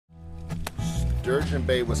Sturgeon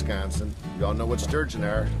Bay, Wisconsin. You all know what sturgeon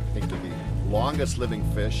are. I think they're the longest living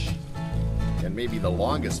fish and maybe the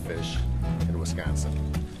longest fish in Wisconsin.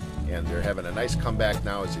 And they're having a nice comeback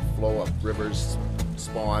now as they flow up rivers,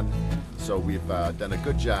 spawn. So we've done a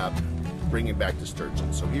good job bringing back the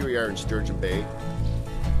sturgeon. So here we are in Sturgeon Bay.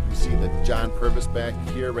 You see the John Purvis back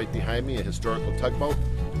here right behind me, a historical tugboat.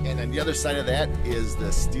 And on the other side of that is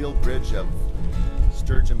the steel bridge of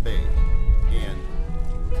Sturgeon Bay. And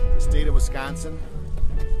the state of Wisconsin,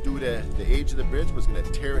 due to the age of the bridge, was going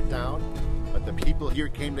to tear it down. But the people here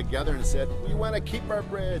came together and said, we want to keep our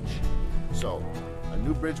bridge. So a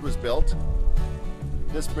new bridge was built.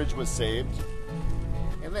 This bridge was saved.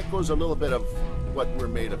 And that goes a little bit of what we're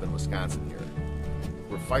made of in Wisconsin here.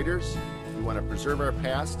 We're fighters. We want to preserve our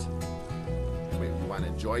past. We want to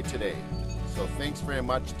enjoy today. So thanks very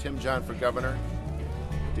much, Tim John for governor.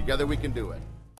 Together we can do it.